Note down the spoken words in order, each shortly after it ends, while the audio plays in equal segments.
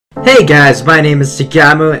Hey guys, my name is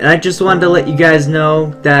Tagamu, and I just wanted to let you guys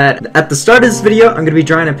know that at the start of this video, I'm going to be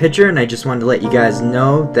drawing a picture, and I just wanted to let you guys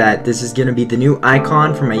know that this is going to be the new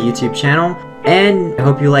icon for my YouTube channel. And I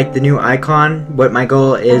hope you like the new icon. What my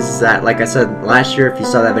goal is that, like I said last year, if you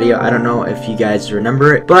saw that video, I don't know if you guys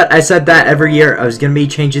remember it, but I said that every year I was going to be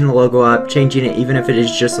changing the logo up, changing it even if it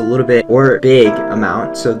is just a little bit or big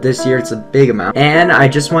amount. So this year it's a big amount. And I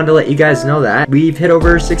just wanted to let you guys know that we've hit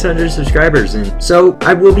over 600 subscribers. And so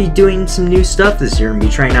I will be doing some new stuff this year and be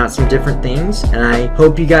trying out some different things. And I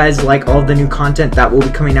hope you guys like all the new content that will be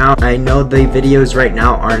coming out. I know the videos right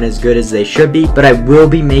now aren't as good as they should be, but I will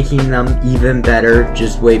be making them even better.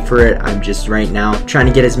 Just wait for it. I'm just right now trying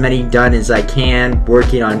to get as many done as I can,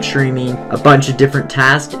 working on streaming a bunch of different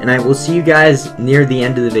tasks, and I will see you guys near the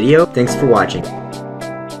end of the video. Thanks for watching.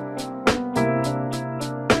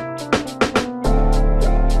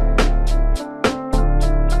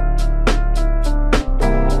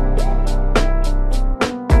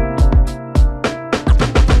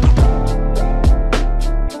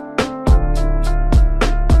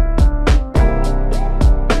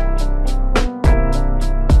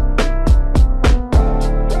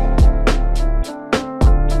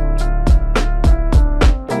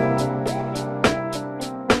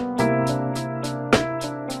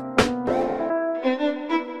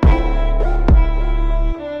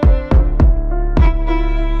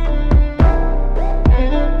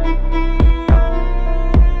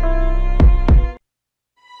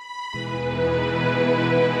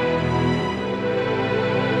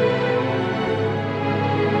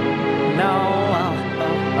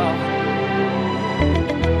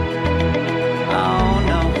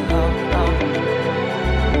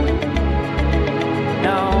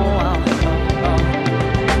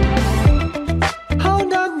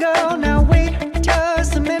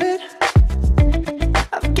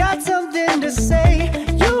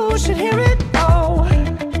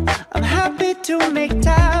 To make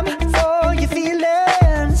time for your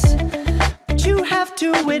feelings, but you have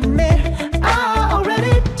to admit I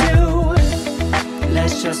already do.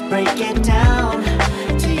 Let's just break it down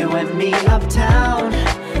to you and me uptown,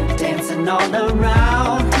 dancing all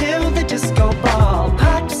around till the disco ball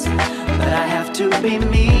pops. But I have to be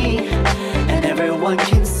me, and everyone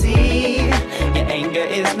can see your anger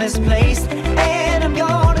is misplaced. And I'm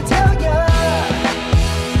gonna tell you,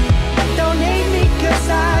 don't hate me 'cause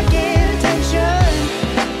I get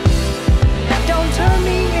don't turn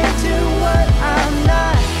me into what I'm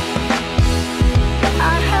not.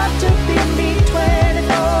 I have to be me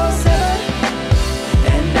 24/7,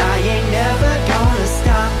 and I ain't never gonna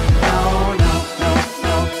stop. No, no, no,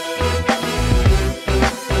 no.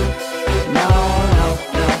 No, no,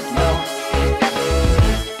 no, no.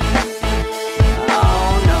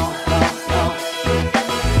 Oh, no, no, no.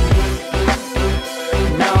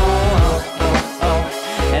 No, oh, oh,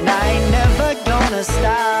 and I ain't never gonna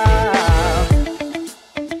stop.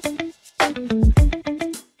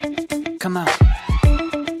 Come on,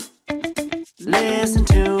 listen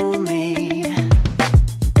to me.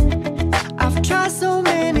 I've tried so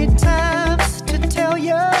many times to tell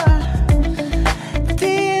you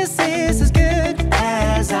this is as good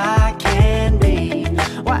as I can be.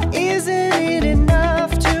 Why isn't it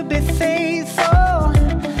enough to be faithful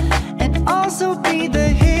and also be the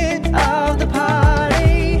hit of the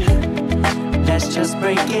party? Let's just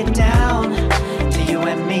break it down to you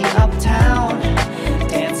and me uptown,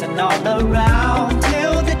 dancing all around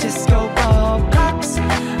till the disco ball pops.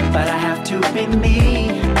 But I have to be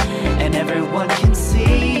me, and everyone can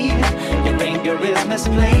see your anger is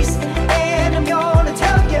misplaced. And I'm gonna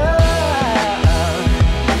tell you,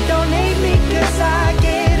 don't hate me 'cause I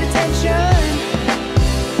get attention.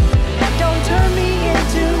 Don't turn me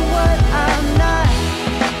into what I'm not.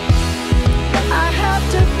 I have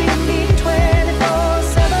to be me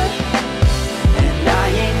 24/7, and I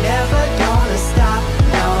ain't never gonna stop.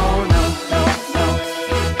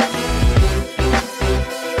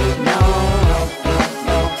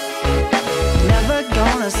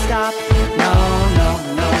 Stop. No, no,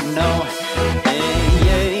 no.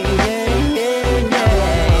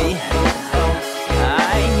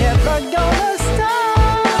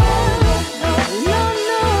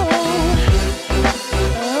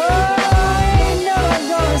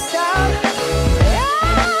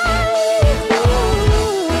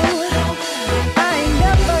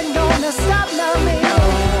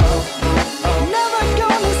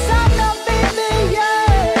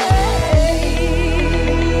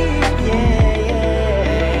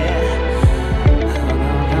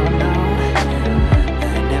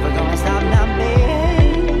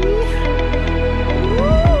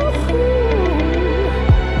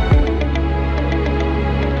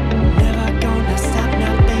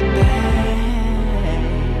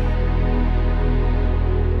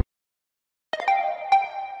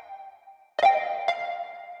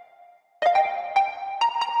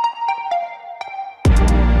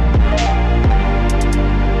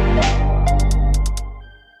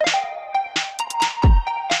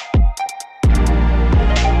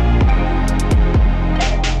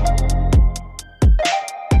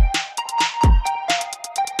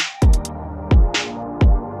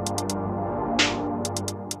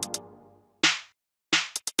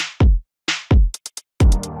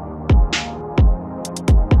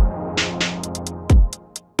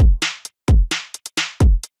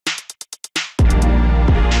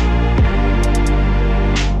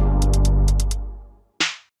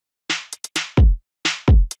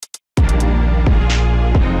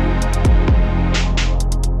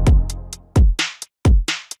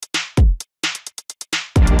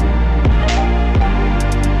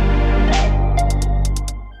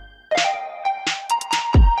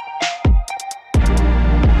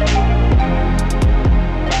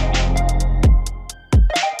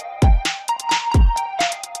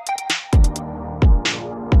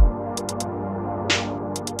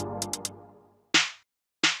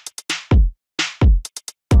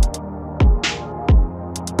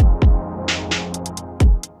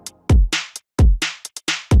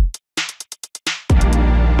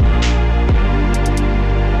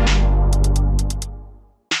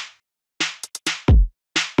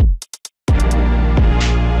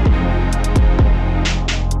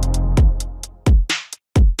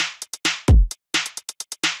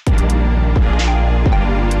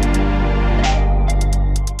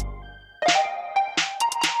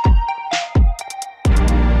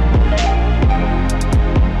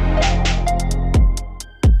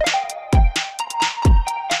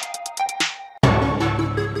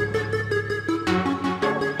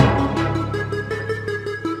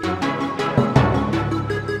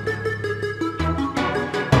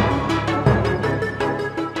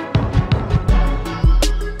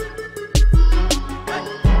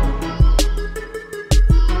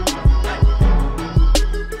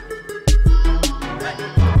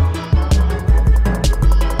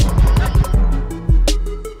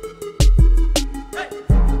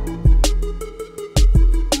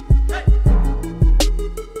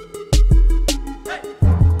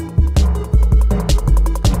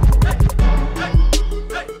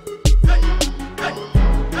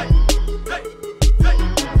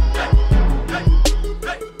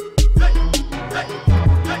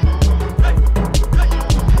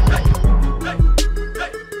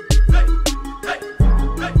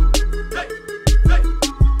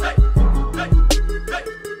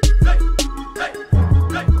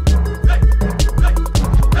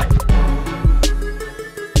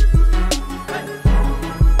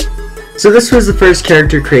 So this was the first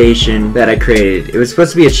character creation that I created. It was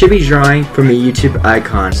supposed to be a chibi drawing from a YouTube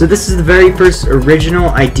icon. So this is the very first original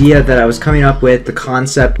idea that I was coming up with, the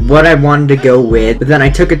concept, what I wanted to go with, but then I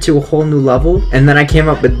took it to a whole new level, and then I came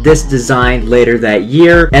up with this design later that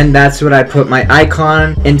year, and that's what I put my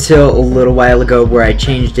icon until a little while ago, where I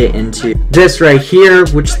changed it into this right here,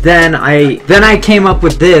 which then I came up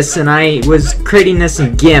with this, and I was creating this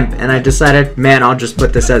in GIMP, and I decided, man, I'll just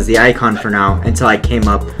put this as the icon for now until I came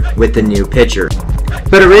up with the new picture.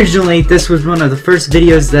 But originally, this was one of the first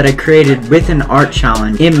videos that I created with an art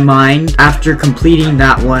challenge in mind. After completing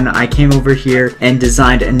that one, I came over here and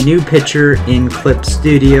designed a new picture in Clip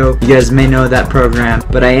Studio. You guys may know that program,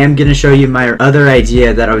 but I am going to show you my other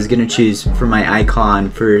idea that I was going to choose for my icon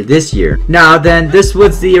for this year. Now then, this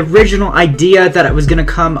was the original idea that I was going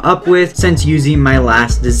to come up with since using my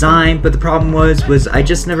last design, but the problem was I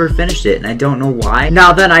just never finished it, and I don't know why.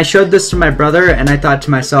 Now then, I showed this to my brother, and I thought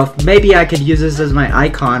to myself, maybe I could use this as my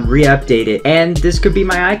icon, re-update it, and this could be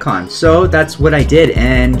my icon. So that's what I did,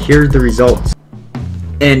 and here are the results.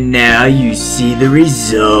 And now you see the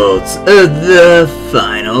results of the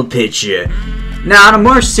final picture. Now, on a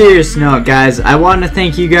more serious note, guys, I want to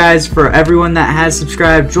thank you guys for everyone that has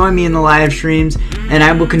subscribed. Join me in the live streams, and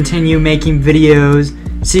I will continue making videos.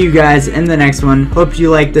 See you guys in the next one. Hope you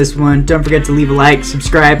like this one. Don't forget to leave a like,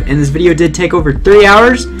 subscribe, and this video did take over 3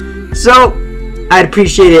 hours, so I'd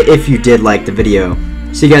appreciate it if you did like the video.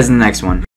 See you guys in the next one.